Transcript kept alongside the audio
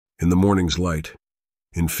In the morning's light,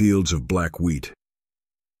 in fields of black wheat,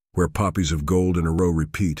 where poppies of gold in a row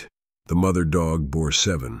repeat, the mother dog bore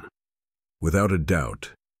 7, without a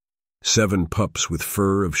doubt, 7 pups with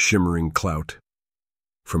fur of shimmering clout.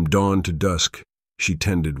 From dawn to dusk she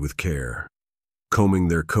tended with care, combing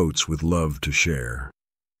their coats with love to share.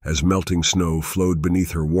 As melting snow flowed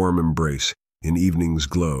beneath her warm embrace, in evening's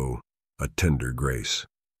glow, a tender grace.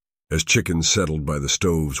 As chickens settled by the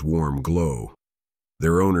stove's warm glow,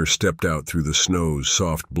 their owner stepped out through the snow's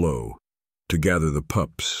soft blow, to gather the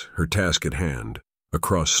pups, her task at hand,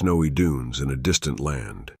 across snowy dunes in a distant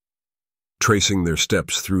land. Tracing their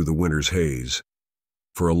steps through the winter's haze,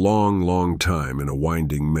 for a long, long time in a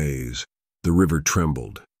winding maze, the river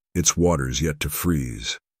trembled, its waters yet to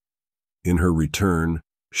freeze. In her return,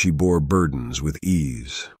 she bore burdens with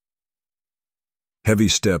ease. Heavy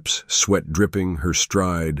steps, sweat dripping her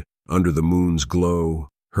stride, under the moon's glow,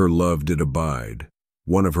 her love did abide,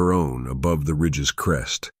 one of her own above the ridge's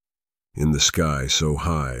crest, in the sky so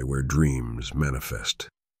high where dreams manifest.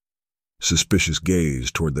 Suspicious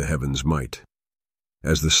gaze toward the heaven's might,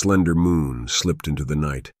 as the slender moon slipped into the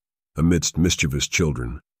night. Amidst mischievous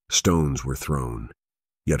children, stones were thrown,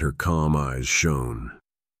 yet her calm eyes shone,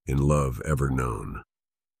 in love ever known.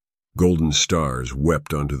 Golden stars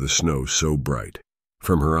wept onto the snow so bright,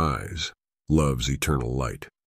 from her eyes, love's eternal light.